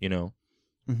with, you know,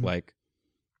 like,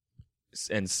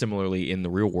 and similarly in the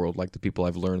real world, like the people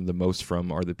I've learned the most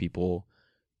from are the people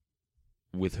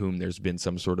with whom there's been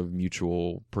some sort of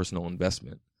mutual personal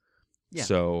investment. Yeah.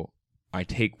 So I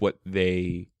take what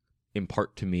they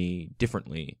impart to me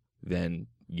differently than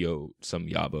some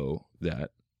yabo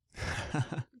that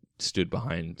stood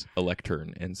behind a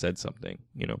lectern and said something,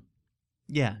 you know?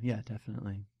 Yeah,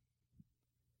 definitely.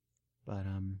 But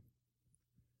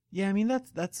yeah, I mean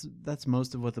that's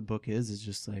most of what the book is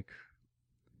just like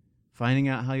finding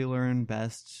out how you learn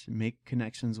best, make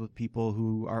connections with people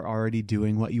who are already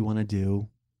doing what you want to do.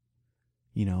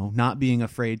 You know, not being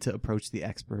afraid to approach the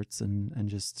experts and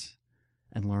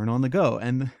learn on the go.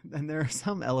 And there are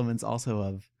some elements also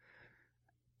of,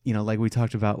 you know, like we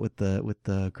talked about with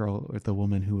the girl or the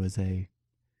woman who was a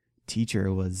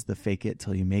teacher, was the fake it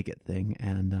till you make it thing.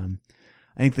 And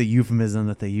I think the euphemism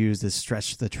that they used is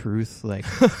stretch the truth, like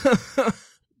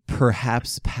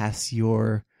perhaps pass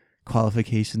your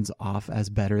qualifications off as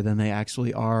better than they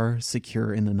actually are,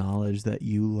 secure in the knowledge that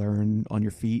you learn on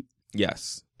your feet.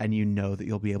 Yes. And you know that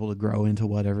you'll be able to grow into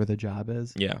whatever the job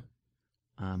is. Yeah.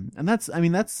 And that's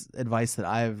advice that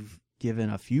I've given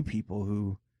a few people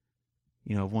who,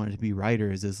 you know, wanted to be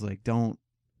writers, is like, don't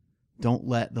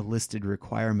let the listed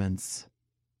requirements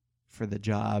for the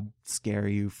job scare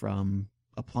you from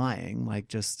applying. Like,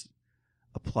 just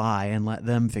apply and let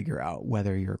them figure out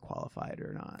whether you're qualified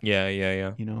or not. Yeah.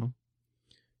 You know?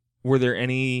 Were there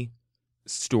any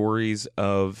stories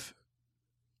of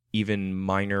even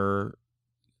minor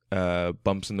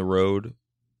bumps in the road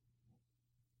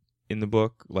in the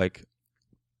book? Like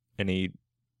any,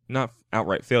 not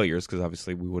outright failures, because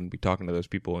obviously we wouldn't be talking to those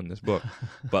people in this book,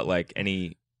 but like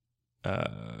any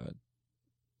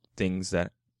things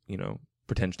that, you know,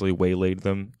 potentially waylaid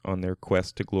them on their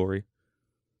quest to glory?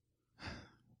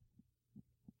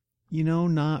 You know,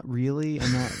 not really.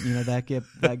 And that, you know, that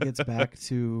gets back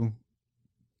to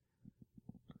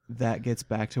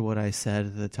what I said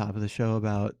at the top of the show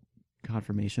about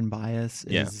confirmation bias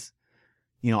is,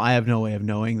 you know, I have no way of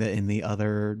knowing that in the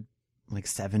other like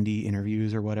 70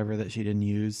 interviews or whatever that she didn't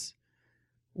use,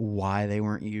 why they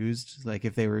weren't used. Like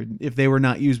if they were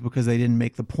not used because they didn't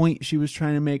make the point she was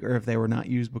trying to make, or if they were not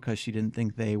used because she didn't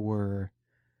think they were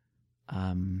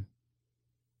I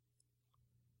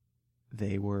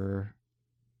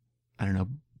don't know,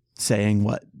 saying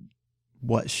what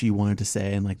she wanted to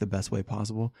say in like the best way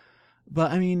possible.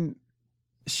 But I mean,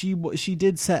 she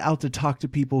did set out to talk to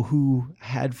people who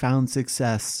had found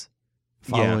success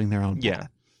following their own path. Yeah.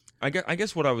 I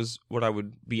guess what I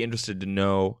would be interested to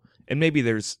know, and maybe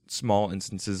there's small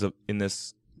instances in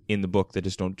the book that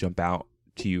just don't jump out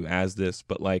to you as this,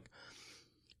 but like,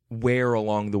 where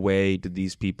along the way did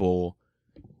these people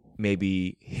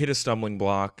maybe hit a stumbling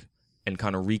block and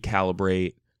kind of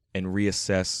recalibrate and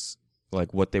reassess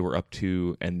like what they were up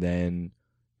to, and then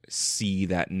see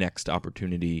that next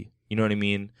opportunity? You know what I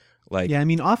mean? Like, yeah, I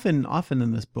mean, often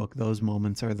in this book, those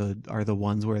moments are the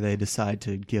ones where they decide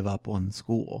to give up on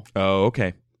school. Oh,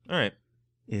 okay, all right.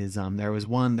 There was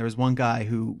one guy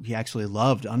who he actually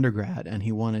loved undergrad, and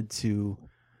he wanted to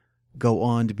go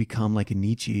on to become like a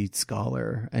Nietzsche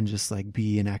scholar and just like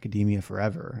be in academia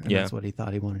forever, and that's what he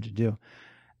thought he wanted to do.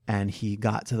 And he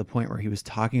got to the point where he was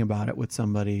talking about it with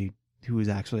somebody who was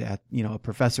actually a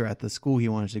professor at the school he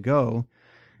wanted to go.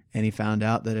 And he found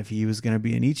out that if he was going to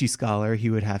be a Nietzsche scholar, he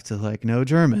would have to like know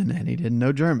German, and he didn't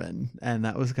know German. And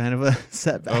that was kind of a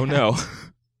setback. Oh no.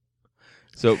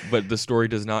 So, but the story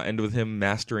does not end with him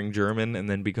mastering German and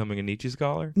then becoming a Nietzsche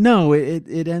scholar? No,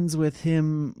 it ends with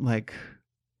him like,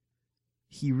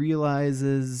 he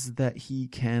realizes that he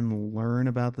can learn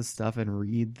about the stuff and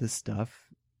read the stuff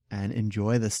and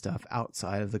enjoy the stuff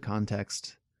outside of the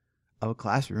context of a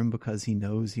classroom because he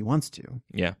knows he wants to.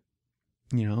 Yeah.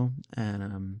 You know,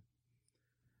 and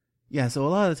so a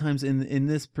lot of the times in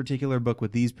this particular book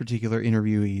with these particular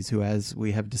interviewees, who, as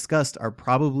we have discussed, are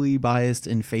probably biased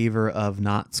in favor of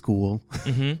not school,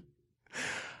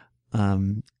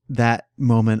 that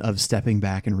moment of stepping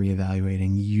back and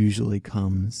reevaluating usually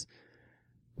comes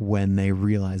when they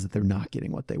realize that they're not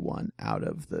getting what they want out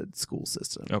of the school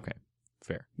system. Okay.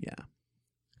 Fair. Yeah.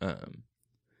 Um,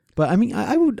 But I mean,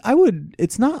 I would.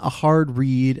 It's not a hard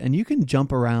read, and you can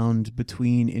jump around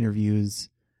between interviews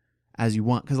as you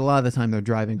want, because a lot of the time they're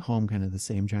driving home kind of the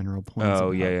same general points.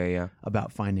 yeah.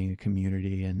 About finding a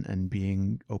community and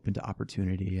being open to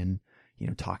opportunity and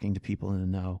talking to people in the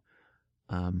know.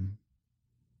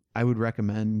 I would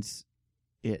recommend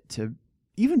it to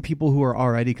even people who are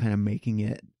already kind of making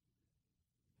it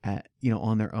at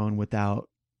on their own without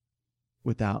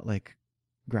like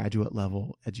graduate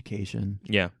level education.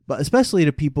 Yeah. But especially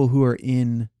to people who are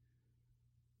in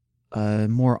a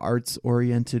more arts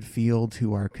oriented field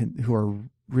who are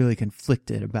really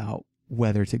conflicted about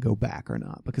whether to go back or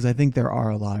not, because I think there are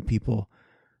a lot of people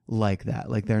like that.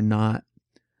 Like they're not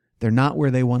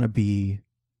where they want to be,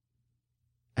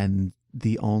 and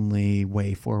the only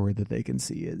way forward that they can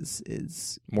see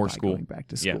is more school, going back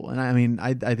to school. Yeah. And I mean,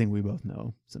 I think we both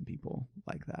know some people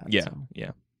like that. Yeah. So.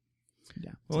 Yeah.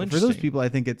 Yeah. Well, so for those people, I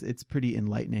think it's pretty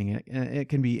enlightening. It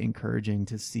can be encouraging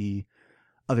to see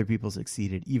other people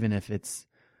succeeded, even if it's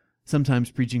sometimes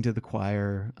preaching to the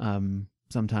choir,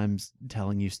 sometimes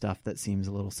telling you stuff that seems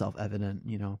a little self-evident,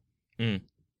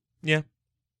 Yeah.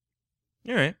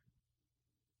 All right.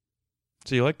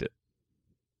 So you liked it?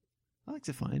 I liked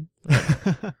it fine.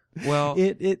 Well,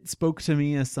 it spoke to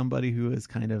me as somebody who has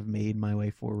kind of made my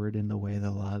way forward in the way that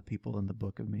a lot of people in the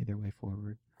book have made their way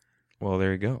forward. Well,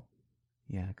 there you go.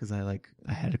 Yeah, because I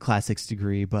had a classics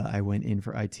degree, but I went in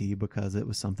for IT because it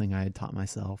was something I had taught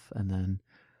myself, and then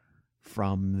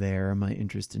from there, my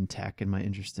interest in tech and my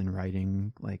interest in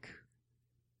writing, I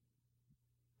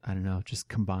don't know, just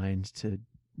combined to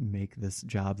make this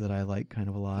job that I like kind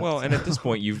of a lot. Well, and at this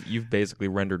point, you've basically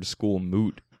rendered school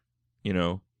moot,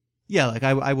 Yeah,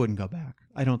 I wouldn't go back.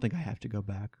 I don't think I have to go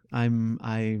back.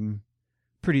 I'm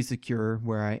pretty secure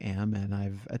where I am, and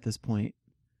I've at this point,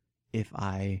 if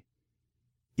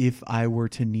I were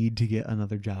to need to get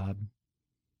another job,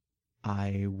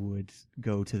 I would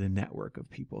go to the network of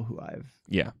people who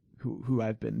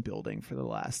I've been building for the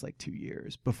last 2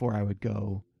 years before I would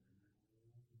go,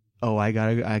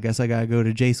 I guess I gotta go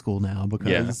to J school now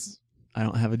because I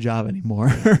don't have a job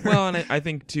anymore. Well, and I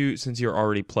think too, since you're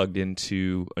already plugged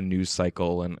into a news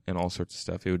cycle and all sorts of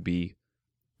stuff,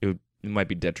 it might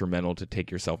be detrimental to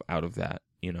take yourself out of that,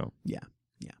 Yeah.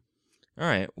 All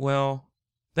right. Well,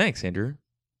 thanks, Andrew.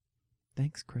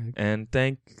 Thanks, Craig. And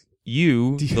thank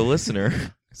you, the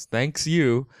listener. Thanks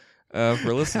you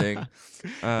for listening.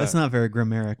 That's not very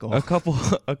grammatical. A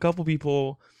couple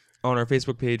people on our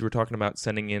Facebook page were talking about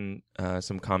sending in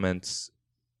some comments,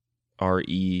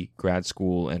 RE, grad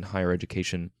school, and higher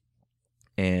education.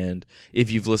 And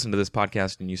if you've listened to this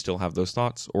podcast and you still have those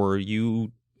thoughts, or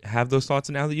you have those thoughts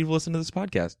now that you've listened to this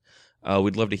podcast,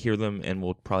 we'd love to hear them, and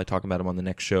we'll probably talk about them on the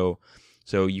next show.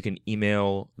 So you can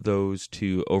email those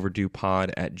to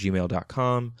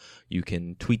overduepod@gmail.com. You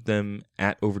can tweet them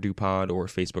at overduepod or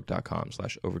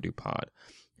facebook.com/overduepod.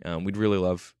 We'd really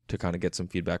love to kind of get some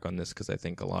feedback on this, because I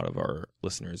think a lot of our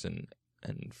listeners and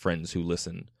friends who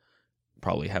listen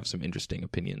probably have some interesting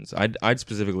opinions. I'd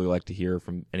specifically like to hear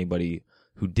from anybody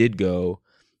who did go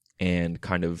and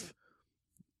kind of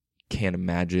can't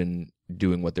imagine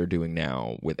doing what they're doing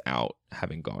now without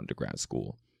having gone to grad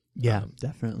school. Yeah,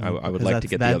 definitely. I would like to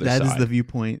get the other side. That is the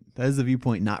viewpoint. That is the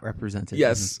viewpoint not represented.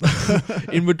 Yes.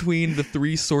 In between the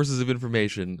three sources of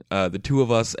information, the two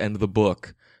of us and the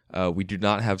book, we do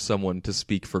not have someone to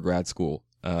speak for grad school.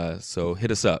 So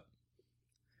hit us up.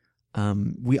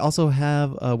 We also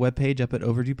have a webpage up at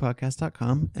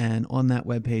overduepodcast.com, and on that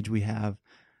webpage we have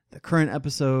the current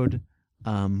episode.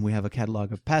 We have a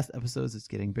catalog of past episodes. It's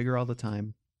getting bigger all the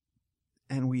time.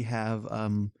 And we have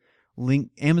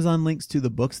Amazon links to the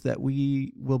books that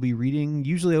we will be reading,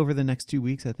 usually over the next 2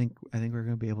 weeks. I think we're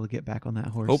going to be able to get back on that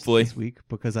horse hopefully this week,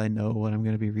 because I know what I'm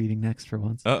going to be reading next for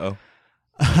once. Uh-oh.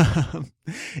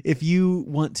 If you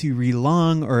want to read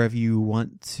along, or if you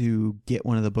want to get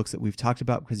one of the books that we've talked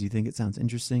about because you think it sounds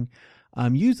interesting,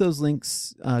 use those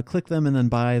links, click them, and then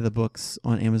buy the books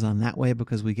on Amazon that way,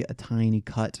 because we get a tiny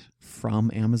cut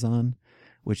from Amazon,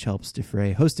 which helps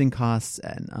defray hosting costs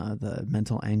and the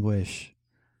mental anguish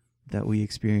that we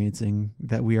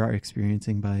are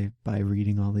experiencing by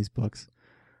reading all these books.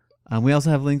 We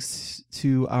also have links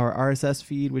to our RSS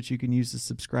feed, which you can use to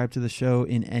subscribe to the show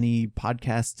in any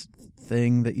podcast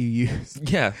thing that you use.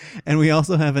 Yeah. And we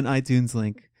also have an iTunes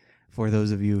link for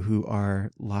those of you who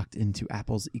are locked into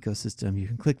Apple's ecosystem. You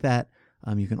can click that.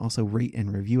 You can also rate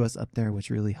and review us up there, which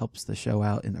really helps the show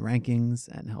out in the rankings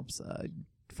and helps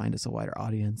find us a wider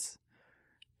audience.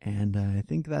 And I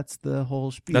think that's the whole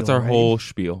spiel. That's our right? whole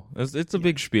spiel. It's a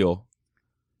big spiel.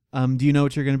 Do you know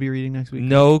what you're going to be reading next week?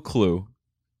 No clue.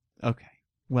 Okay.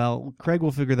 Well, Craig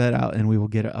will figure that out, and we will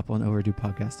get it up on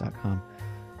overduepodcast.com.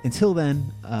 Until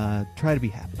then, try to be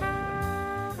happy.